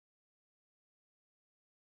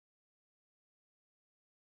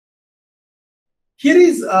Here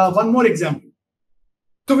is one more example.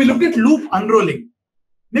 So we looked at loop unrolling.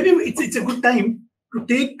 Maybe it's a good time to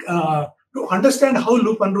take to understand how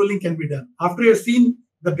loop unrolling can be done. After you have seen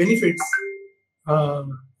the benefits,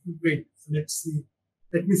 wait, let's see.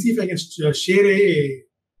 Let me see if I can share a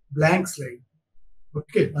blank slide.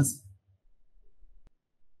 Okay, one second.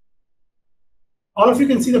 All of you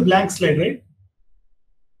can see the blank slide, right?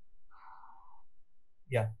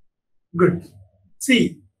 Yeah. Good.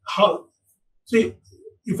 See how. See,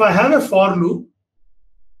 if I have a for loop,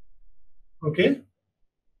 okay,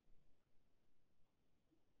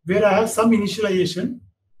 where I have some initialization,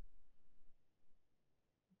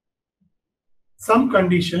 some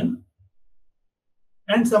condition,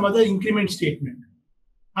 and some other increment statement.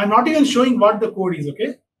 I'm not even showing what the code is,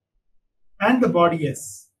 okay? And the body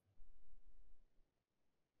S.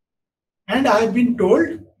 And I have been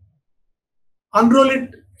told unroll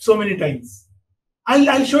it so many times.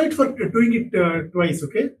 I'll show it for doing it twice,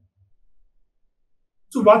 okay?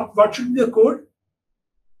 So what should be the code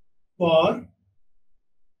for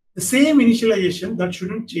the same initialization that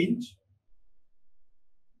shouldn't change?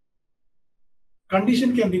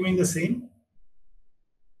 Condition can remain the same.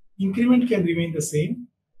 Increment can remain the same.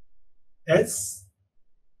 S,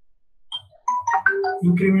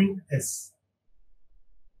 increment S.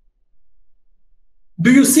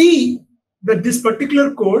 Do you see that this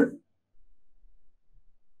particular code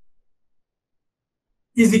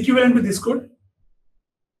is equivalent to this code?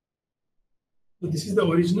 So this is the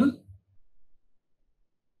original.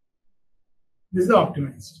 This is the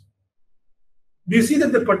optimized. Do you see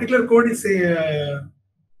that the particular code is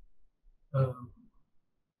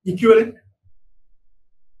equivalent?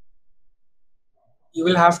 You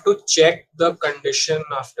will have to check the condition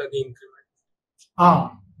after the increment.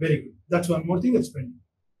 Ah, very good. That's one more thing that's pending.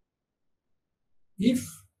 If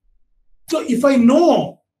I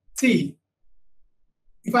know, see,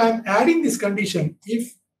 if I am adding this condition,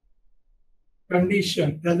 if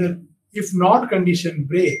condition, rather, if not condition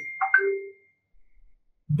break,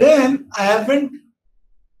 then I haven't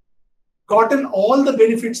gotten all the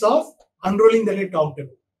benefits of unrolling that I talked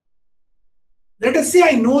about. Let us say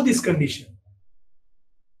I know this condition.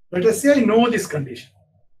 Let us say I know this condition.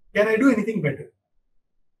 Can I do anything better?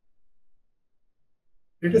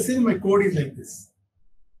 Let us say my code is like this.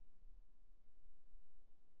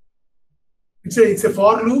 It's a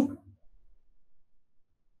for loop.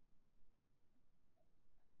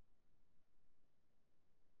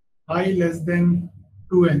 I less than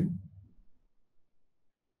 2n.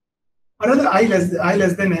 Another I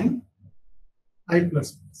less than n. I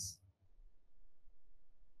plus plus.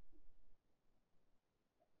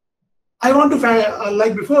 I want to,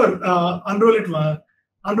 like before,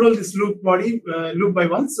 unroll this loop body loop by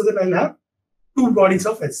one so that I'll have two bodies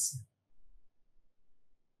of S.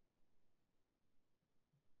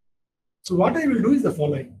 So what I will do is the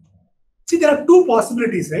following. See, there are two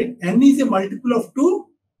possibilities, right? N is a multiple of 2,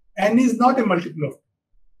 n is not a multiple of 2.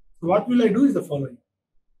 So what will I do is the following.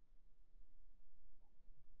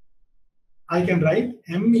 I can write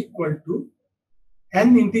m equal to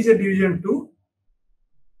n integer division 2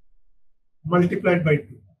 multiplied by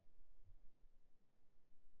 2.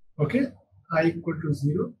 Okay, I equal to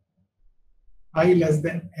 0, I less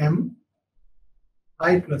than m,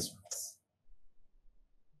 I plus plus.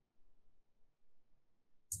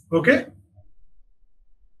 Okay.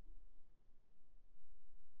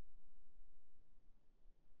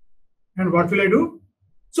 And what will I do?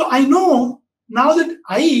 So I know now that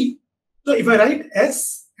so if I write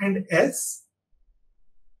S and S,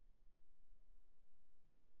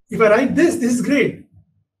 if I write this is great.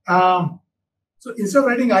 So instead of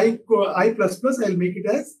writing I plus plus, I'll make it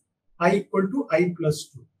as I equal to I plus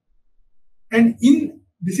 2. And in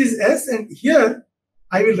this is S, and here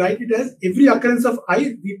I will write it as every occurrence of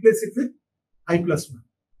I, replace it with I plus 1.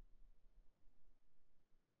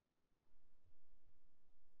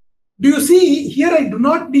 Do you see here I do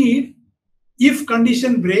not need if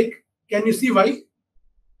condition break? Can you see why?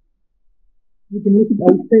 You can make it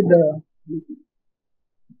outside the.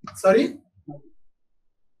 Sorry?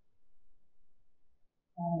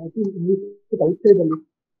 I think you make it outside the loop.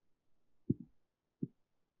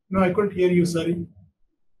 No, I couldn't hear you, sorry.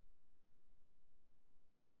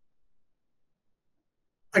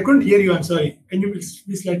 I couldn't hear you, I'm sorry. Can you be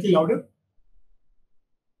slightly louder?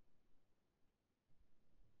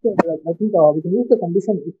 I think we can use the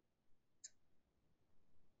condition.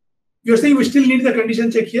 You're saying we still need the condition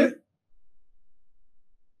check here?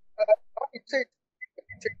 It's it.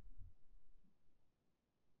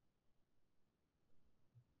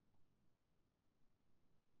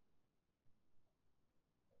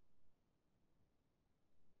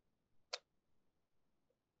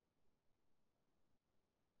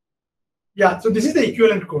 Yeah, so this is the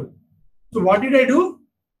equivalent code. So what did I do?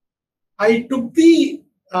 I took the,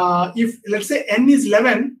 if let's say n is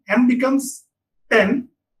 11, m becomes 10.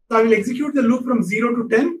 So I will execute the loop from 0 to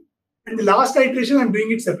 10. And the last iteration, I'm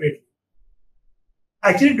doing it separately. I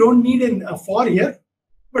actually don't need a for here,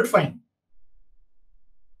 but fine.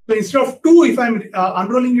 So instead of 2, if I'm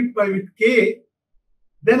unrolling it with k,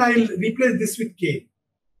 then I will replace this with k.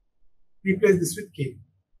 Replace this with k.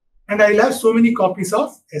 And I will have so many copies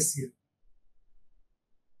of S here.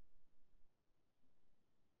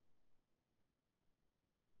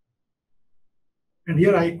 And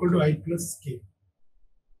here I equal to I plus k.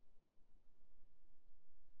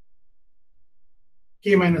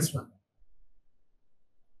 K minus 1.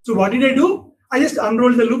 So what did I do? I just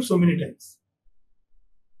unrolled the loop so many times.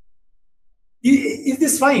 Is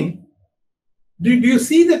this fine? Do you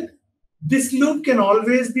see that this loop can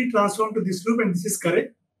always be transformed to this loop and this is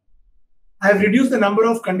correct? I have reduced the number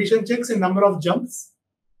of condition checks and number of jumps.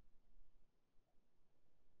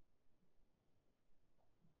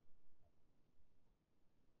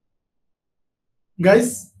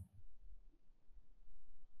 Guys?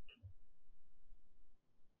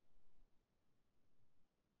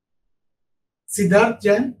 Siddharth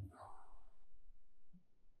Jain?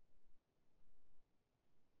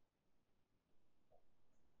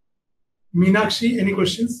 Meenakshi, any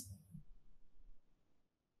questions?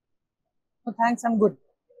 Oh, thanks, I'm good.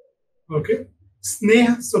 Okay.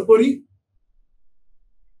 Sneha Sopori?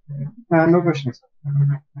 No questions.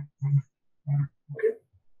 Okay.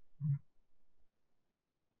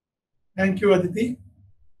 Thank you, Aditi.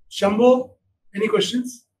 Shambho, any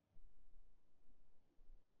questions?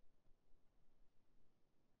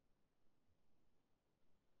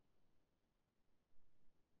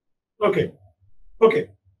 Okay. Okay.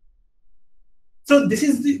 So this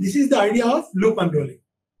is the idea of loop unrolling.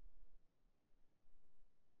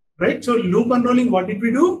 Right? So loop unrolling, what did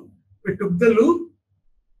we do? We took the loop,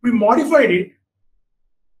 we modified it.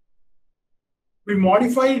 We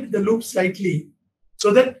modified the loop slightly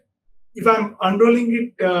so that if I'm unrolling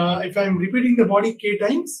it, if I'm repeating the body k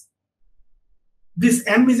times, this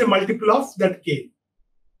m is a multiple of that k.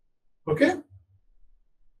 Okay?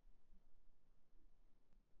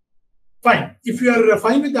 Fine. If you are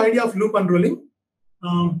fine with the idea of loop unrolling,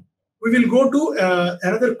 we will go to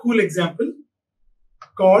another cool example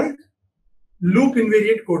called loop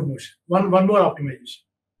invariant code motion. One more optimization.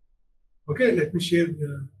 Okay, let me share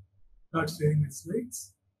the start sharing my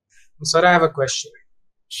slides. Sir, I have a question.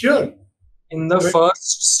 Sure. In the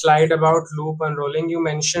first slide about loop unrolling, you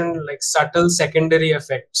mentioned like subtle secondary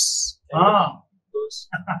effects. Those.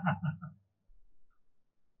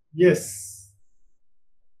 Yes.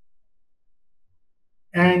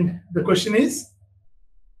 And the question is?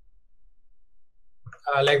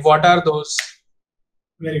 Like what are those?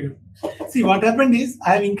 Very good. See, what happened is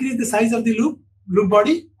I have increased the size of the loop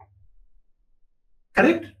body.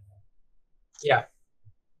 Correct? Yeah.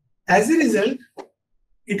 As a result,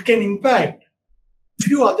 it can impact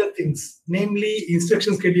few other things, namely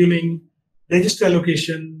instruction scheduling, register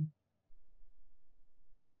allocation,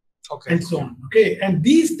 okay, and so on. Okay, and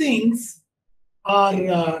these things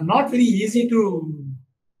are not very easy to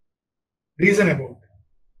reason about.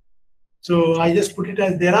 So I just put it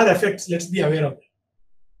as there are effects. Let's be aware of it.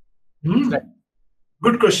 Right.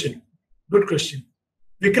 Good question. Good question.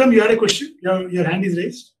 Vikram, you had a question? Your hand is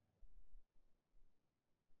raised.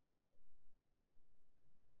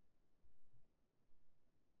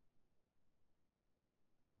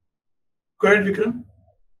 Go ahead, Vikram.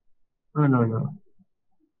 No.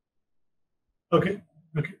 Okay.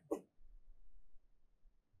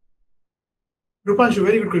 Rupanshu,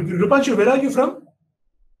 very good. Rupanshu, where are you from?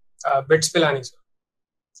 BITS Pilani, sir.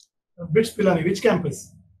 BITS Pilani. Which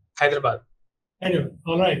campus? Hyderabad. Anyway,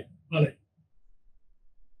 all right.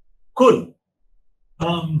 Cool.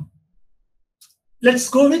 Let's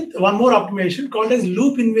go with one more optimization called as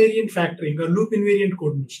loop invariant factoring or loop invariant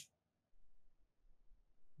code motion.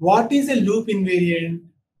 What is a loop invariant?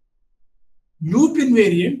 Loop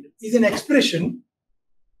invariant is an expression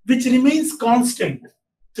which remains constant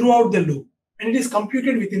throughout the loop and it is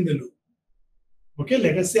computed within the loop. Okay,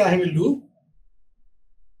 let us say I have a loop.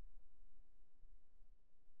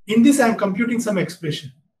 In this, I am computing some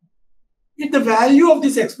expression. If the value of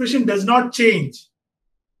this expression does not change,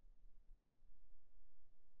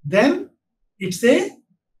 then it's a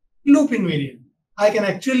loop invariant. I can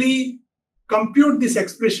actually compute this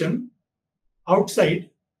expression outside,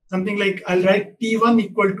 something like I'll write T1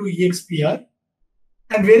 equal to EXPR,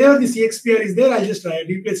 and wherever this EXPR is there, I'll just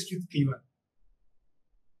replace it with T1.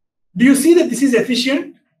 Do you see that this is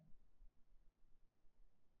efficient?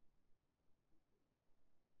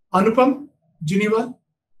 Anupam, Geneva?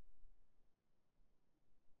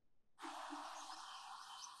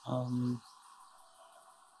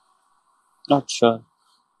 Not sure.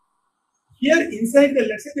 Here inside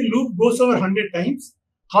let's say the loop goes over 100 times.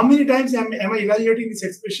 How many times am I evaluating this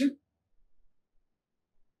expression?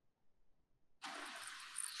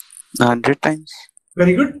 100 times.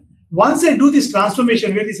 Very good. Once I do this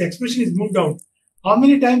transformation where this expression is moved out, how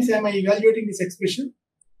many times am I evaluating this expression?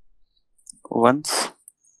 Once.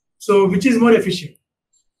 So which is more efficient?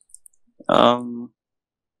 When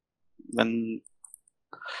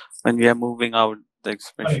we are moving out the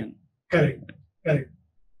expression. Correct.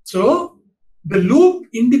 So the loop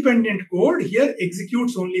independent code here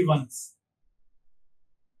executes only once.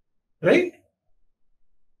 Right?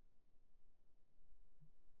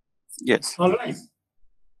 Yes. All right.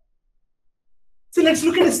 So let's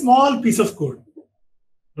look at a small piece of code.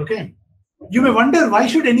 Okay. You may wonder, why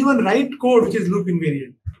should anyone write code which is loop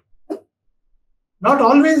invariant? Not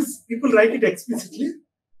always people write it explicitly,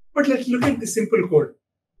 but let's look at this simple code.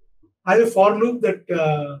 I have a for loop that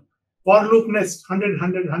for loop nest 100,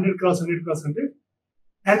 100, 100 cross 100 cross 100,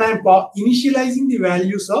 and I'm initializing the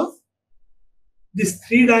values of this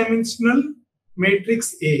three-dimensional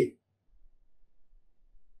matrix A.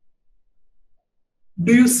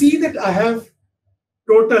 Do you see that I have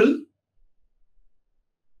total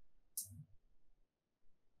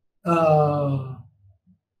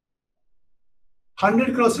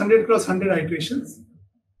 100 cross 100 cross 100 iterations,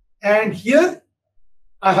 and here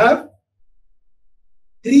I have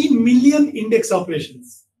 3 million index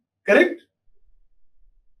operations, correct?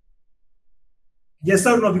 Yes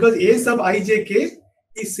or no? Because A sub I j k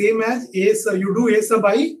is same as A sub, you do A sub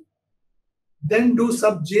I, then do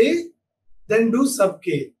sub j, then do sub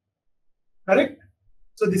k, correct?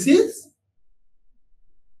 So this is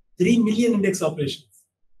 3 million index operations,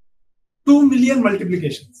 2 million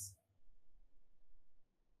multiplications.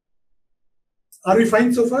 Are we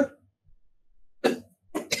fine so far?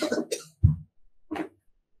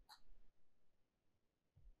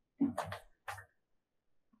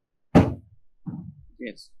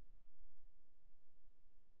 Yes.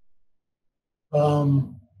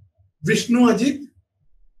 Vishnu, Ajit?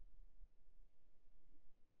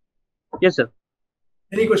 Yes, sir.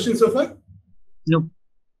 Any questions so far? No.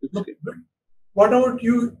 Okay, good. What about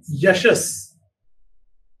you, Yashas?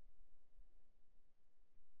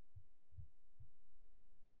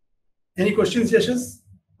 Any questions, Yashas?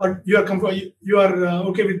 Or you are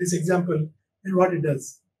okay with this example and what it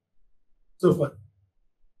does so far?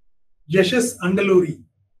 Yashas Andaluri.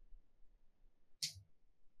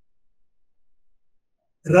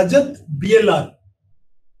 Rajat BLR.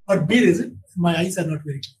 Or Beer, is it? My eyes are not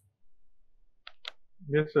very clear.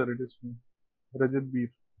 Yes, sir, it is me. Rajat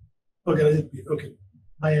Beer. Okay, Rajat Beer. Okay.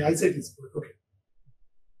 My eyesight is good. Okay.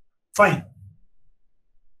 Fine.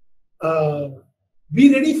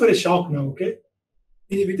 Be ready for a shock now, okay?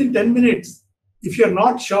 Within 10 minutes, if you are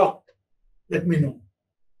not shocked, let me know.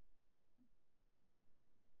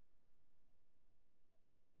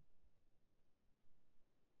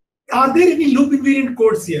 Are there any loop invariant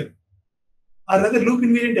codes here? Or rather loop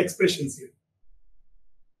invariant expressions here?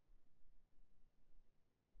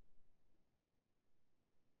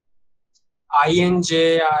 I and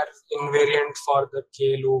J are invariant for the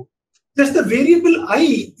K loop. Just the variable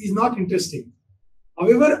I is not interesting.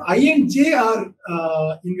 However, I and J are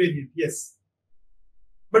invariant, yes.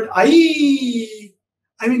 But I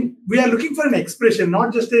mean, we are looking for an expression,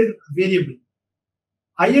 not just a variable.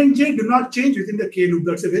 I and J do not change within the K loop.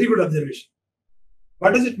 That's a very good observation.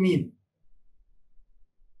 What does it mean?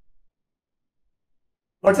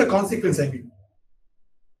 What's the consequence, I mean?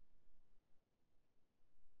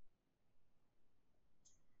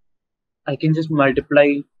 I can just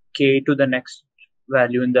multiply k to the next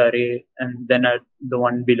value in the array and then add the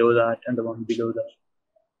one below that and the one below that.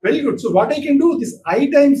 Very good. So what I can do, this I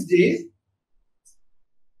times j,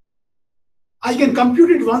 I can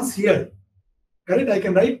compute it once here. Correct? I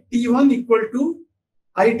can write T1 equal to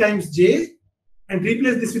I times j and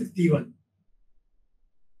replace this with T1.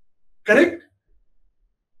 Correct?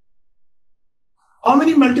 How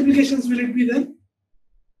many multiplications will it be then?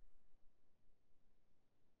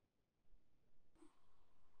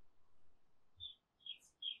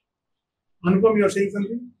 Anupam, you are saying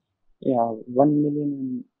something? Yeah,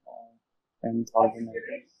 1,010,000.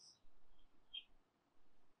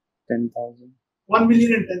 10,000.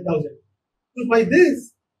 1,010,000. So by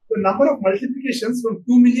this, the number of multiplications from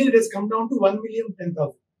 2 million, it has come down to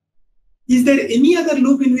 1,010,000. Is there any other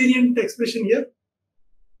loop invariant expression here?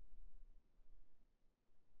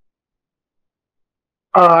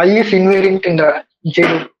 I is invariant in the J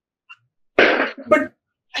loop. But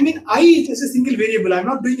I mean, I is just a single variable. I'm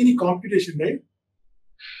not doing any computation, right?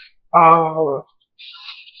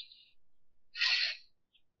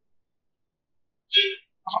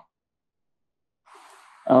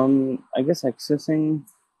 I guess accessing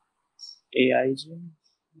AIJ.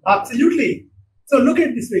 Absolutely. So look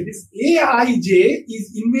at this way. This Aij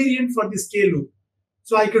is invariant for the K loop.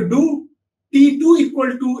 So I could do T2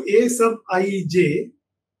 equal to A sub Ij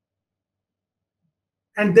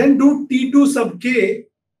and then do T2 sub K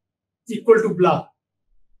equal to blah,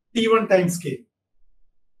 T1 times K.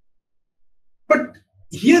 But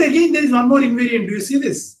here again, there is one more invariant. Do you see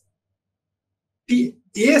this?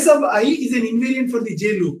 A sub I is an invariant for the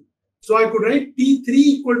J loop. So I could write T3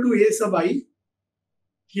 equal to A sub I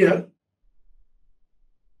here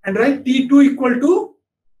and write T2 equal to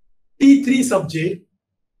T3 sub J.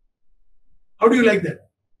 How do you like that?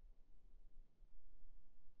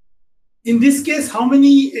 In this case, how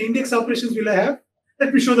many index operations will I have?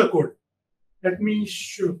 Let me show the code. Let me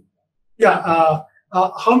show. Yeah,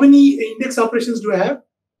 how many index operations do I have?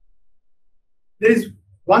 There is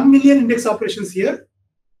 1 million index operations here,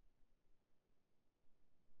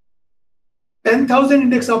 10,000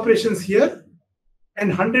 index operations here, and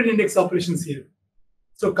 100 index operations here.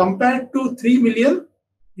 So compared to 3 million,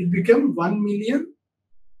 it became 1 million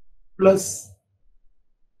plus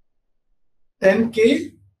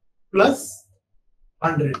 10K plus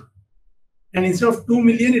 100. And instead of 2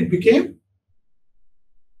 million, it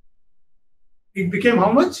became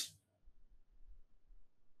how much?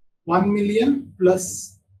 1 million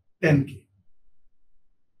plus 10K.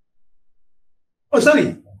 Oh,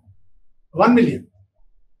 sorry. 1 million.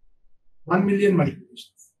 1 million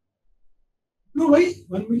multiplications. No, why?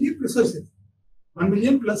 1 million plus 1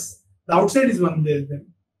 million plus the outside is 1 there. Then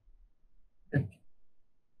 10K.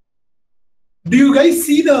 Do you guys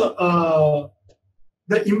see the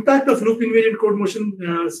impact of loop invariant code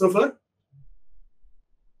motion so far?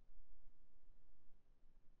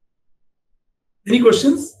 Any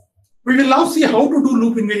questions? We will now see how to do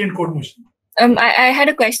loop invariant code motion. I had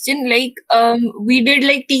a question. Like, we did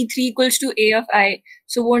like T3 equals to A of I.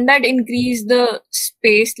 So won't that increase the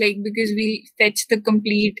space? Like, because we fetch the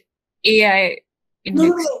complete AI index.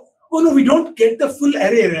 No. Oh no, we don't get the full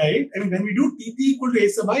array, right? I mean, when we do T3 equal to A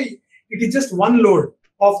sub I, it is just one load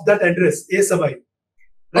of that address, A sub I.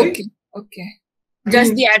 Right? Okay.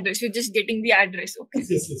 Just the address. You're just getting the address. Okay.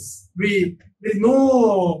 Yes. There is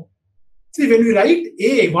no. See, when we write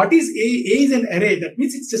A, what is A? A is an array. That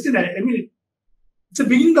means it's just an array. I mean, it's the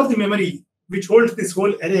beginning of the memory which holds this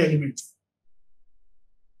whole array elements.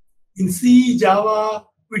 In C, Java,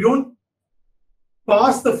 we don't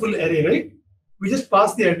pass the full array, right? We just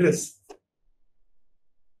pass the address.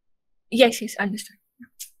 Yes, understood.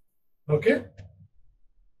 Okay.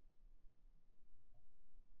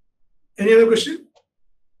 Any other question?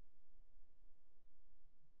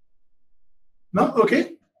 No?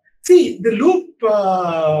 Okay. See, the loop,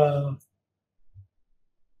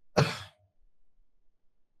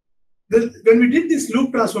 when we did this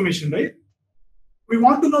loop transformation, right? We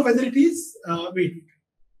want to know whether it is, wait.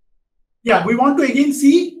 Yeah, we want to again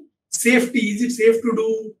see safety. Is it safe to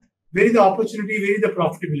do? Where is the opportunity? Where is the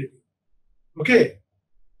profitability? Okay.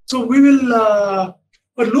 So we will,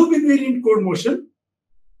 for loop invariant code motion,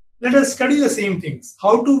 let us study the same things.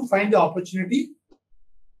 How to find the opportunity?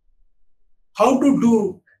 How to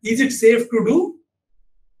do? Is it safe to do?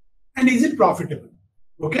 And is it profitable?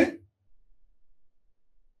 Okay.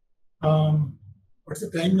 What's the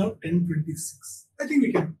time now? 10:26. I think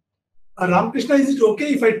we can. Ramakrishna, is it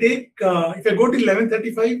okay if I take, if I go till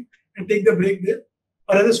 11:35 and take the break there?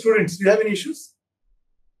 Or other students, do you have any issues?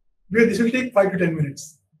 Because this will take 5 to 10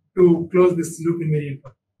 minutes to close this loop invariant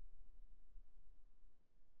part.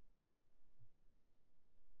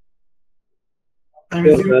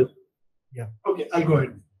 Yeah. Okay, I'll go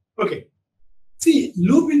ahead. Okay. See,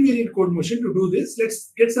 loop invariant code motion, to do this,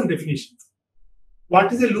 let's get some definitions.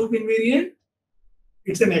 What is a loop invariant?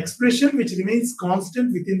 It's an expression which remains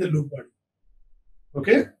constant within the loop body.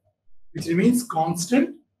 Okay? Which remains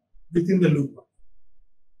constant within the loop body.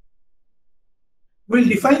 We'll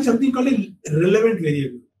define something called a relevant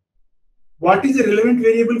variable. What is a relevant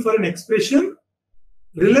variable for an expression?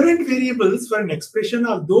 Relevant variables for an expression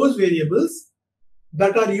are those variables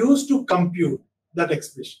that are used to compute that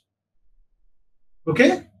expression.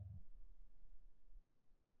 Okay?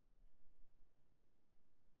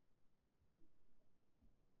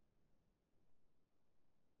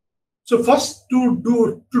 So first, to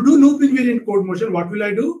do loop invariant code motion, what will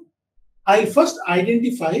I do? I'll first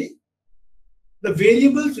identify the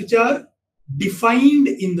variables which are defined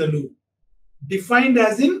in the loop. Defined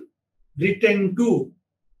as in written to.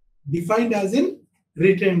 Defined as in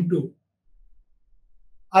return to.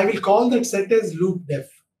 I will call that set as loop def.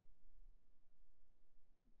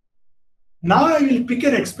 Now I will pick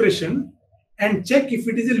an expression and check if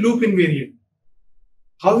it is a loop invariant.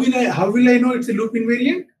 How will I know it's a loop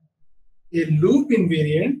invariant? A loop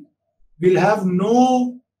invariant will have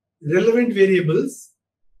no relevant variables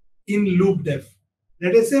in loop def.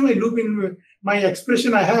 Let us say my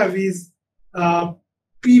expression I have is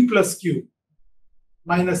p plus q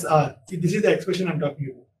minus r. This is the expression I'm talking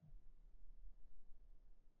about.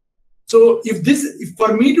 So if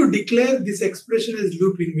for me to declare this expression as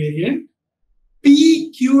loop invariant,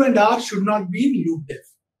 p, q, and r should not be in loop def.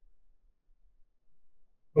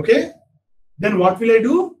 Okay? Then what will I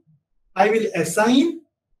do? I will assign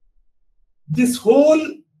this whole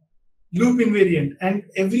loop invariant and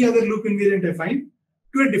every other loop invariant I find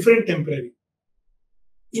to a different temporary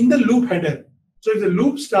in the loop header. So if the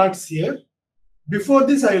loop starts here, before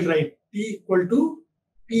this I will write t equal to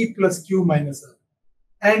p plus q minus r.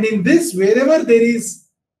 And in this, wherever there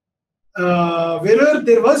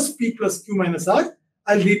was p plus q minus r,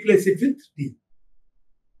 I'll replace it with t.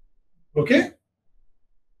 Okay?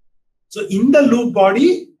 So in the loop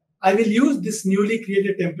body, I will use this newly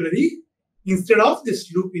created temporary instead of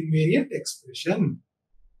this loop invariant expression.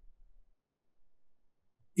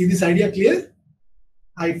 Is this idea clear?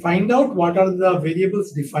 I find out what are the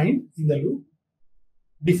variables defined in the loop,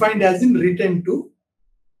 defined as in return to,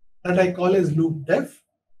 that I call as loop def.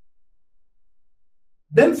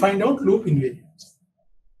 Then find out loop invariants.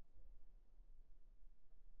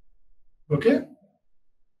 Okay?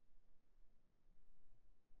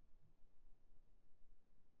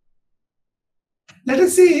 Let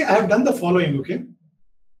us say I have done the following, okay?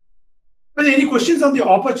 But any questions on the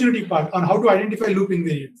opportunity part on how to identify loop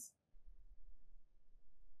invariants?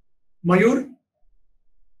 Mayur?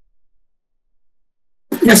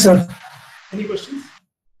 Yes, sir. Any questions?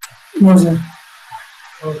 No, sir.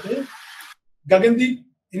 Okay. Gagandeep,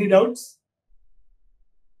 any doubts?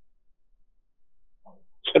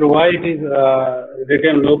 Sir, why it is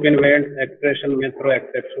written loop invariant expression may throw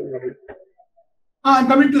exception? I'm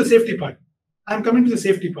coming to the safety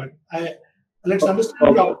part. Let's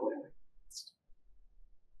understand. Okay.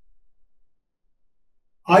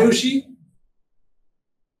 Ayushi?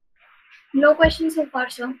 No questions so far,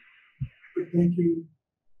 sir. Thank you.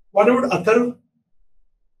 What about Atharv?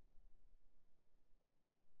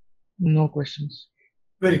 No questions.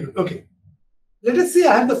 Very good. Okay. Let us say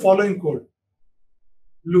I have the following code.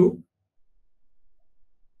 Loop.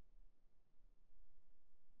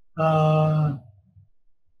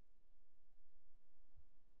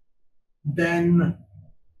 Then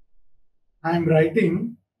I'm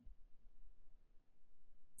writing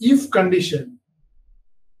if condition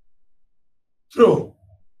throw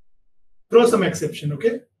some exception,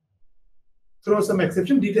 okay? Throw some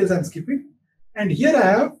exception, details I'm skipping. And here I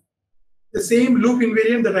have the same loop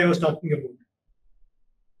invariant that I was talking about.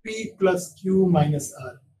 P plus Q minus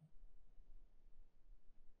R.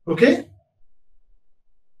 Okay?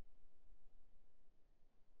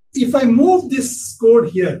 If I move this code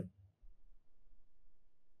here,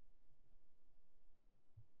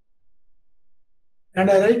 and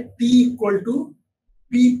I write T equal to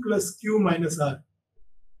P plus Q minus R.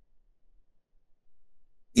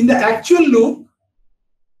 In the actual loop,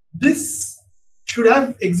 this should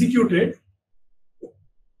have executed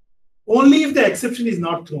only if the exception is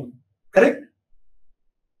not thrown. Correct?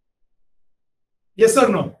 Yes or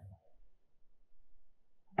no?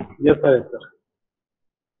 Yes, sir. Yes, sir.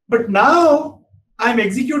 But now I'm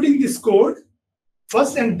executing this code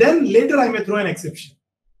first and then later I may throw an exception.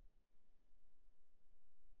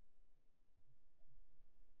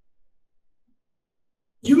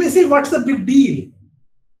 You may say, what's the big deal?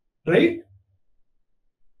 Right?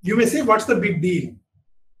 You may say, what's the big deal?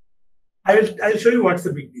 I'll show you what's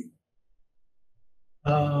the big deal.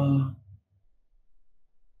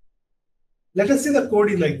 Let us say the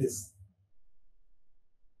code is like this.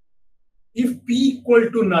 If P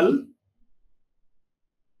equal to null,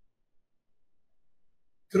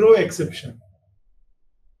 throw exception.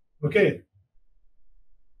 Okay.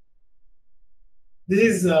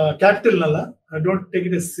 This is capital null. Don't take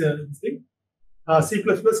it as this thing. C++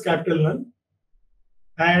 capital null.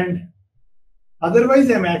 And otherwise,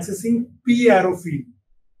 I am accessing P arrow field.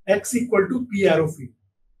 X equal to P arrow field.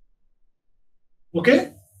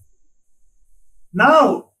 Okay.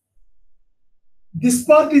 Now, this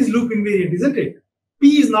part is loop invariant, isn't it?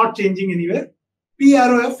 P is not changing anywhere. P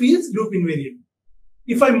arrow F is loop invariant.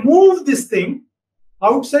 If I move this thing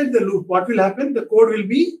outside the loop, what will happen? The code will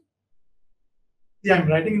be, see, I'm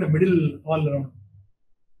writing in the middle all around.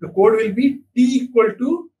 The code will be T equal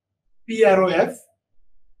to P arrow F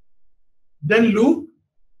then loop.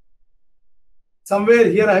 Somewhere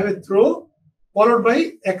here I have a throw followed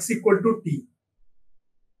by x equal to t.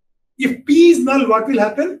 If p is null, what will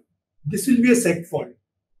happen? This will be a seg fault.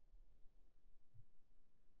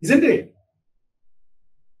 Isn't it?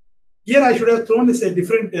 Here I should have thrown this a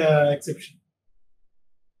different exception.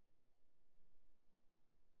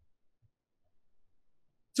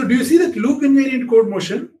 So do you see that loop invariant code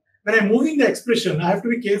motion? When I'm moving the expression, I have to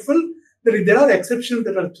be careful that if there are exceptions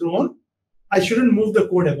that are thrown, I shouldn't move the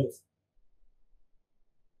code above.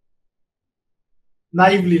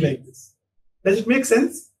 Naively like this. Does it make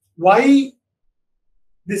sense? Why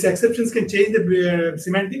these exceptions can change the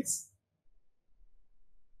semantics?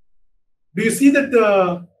 Do you see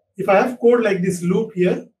that if I have code like this loop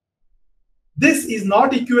here, this is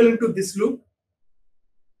not equivalent to this loop?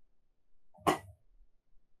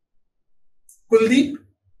 Kuldeep,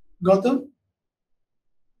 Gautam?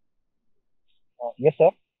 Yes,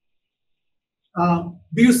 sir.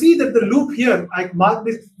 Do you see that the loop here, I marked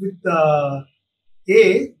it with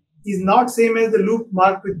A, is not same as the loop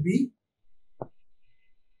marked with B?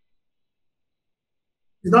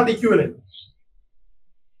 It's not equivalent.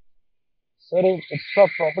 Sir, it's not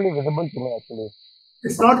properly visible to me actually.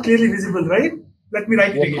 It's not clearly visible, right? Let me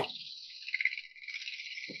write it again.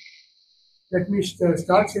 Let me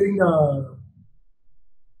start sharing the...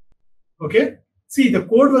 Okay. See, the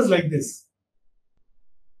code was like this.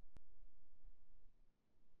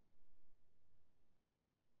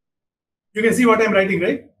 You can see what I'm writing,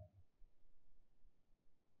 right?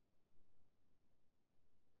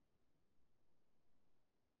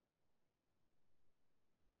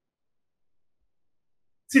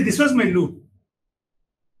 See, this was my loop.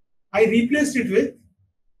 I replaced it with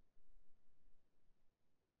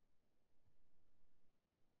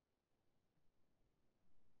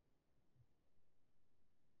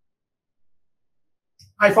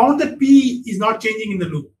I found that P is not changing in the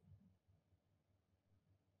loop.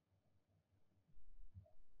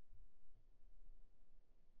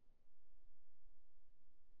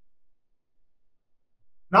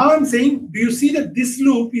 Now I'm saying, do you see that this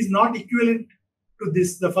loop is not equivalent to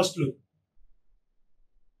this, the first loop?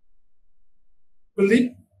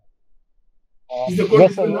 Kuldeep? Is the code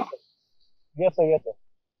Yes, sir. now? Yes, sir. Yes, sir.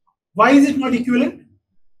 Why is it not equivalent?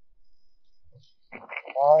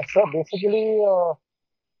 Sir, basically,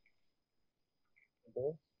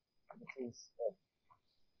 okay, this is,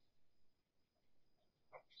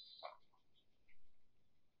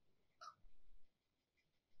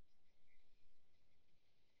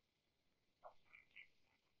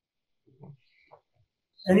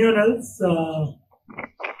 Anyone else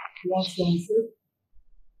wants to answer?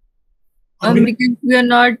 Because we are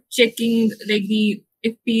not checking like the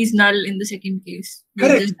if P is null in the second case. We are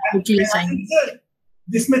Correct. just quickly assigning.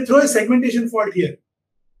 This may throw a segmentation fault here.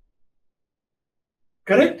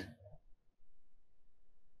 Correct?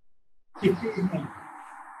 If P is null.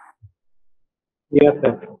 Yes,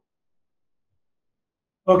 sir.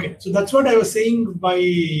 Okay, so that's what I was saying by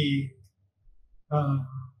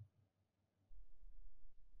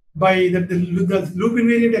the loop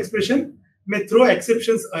invariant expression may throw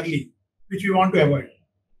exceptions early, which we want to avoid.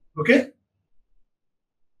 Okay?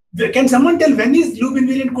 Can someone tell when is loop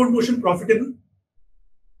invariant code motion profitable?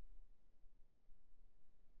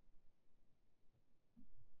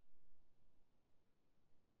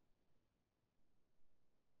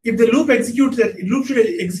 If the loop executes, loop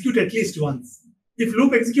should execute at least once. If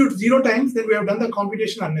loop executes 0 times, then we have done the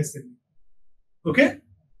computation unnecessarily. Okay?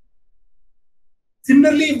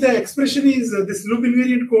 Similarly, if the expression is this loop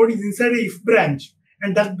invariant code is inside a if branch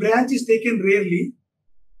and that branch is taken rarely,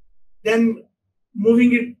 then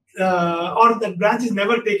moving it or that branch is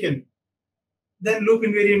never taken, then loop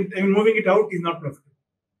invariant, moving it out is not profitable.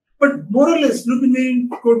 But more or less, loop invariant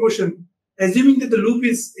code motion, assuming that the loop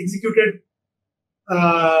is executed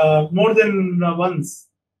more than once,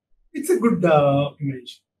 it's a good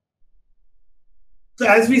optimization. So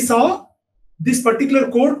as we saw, this particular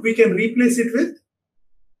code, we can replace it with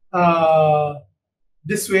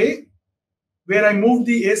this way, where I move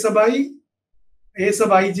the a sub I, a sub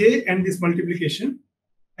ij and this multiplication.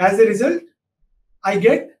 As a result, I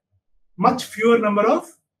get much fewer number of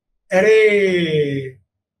array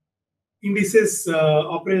indices,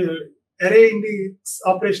 array index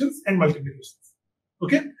operations and multiplications.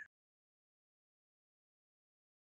 Okay,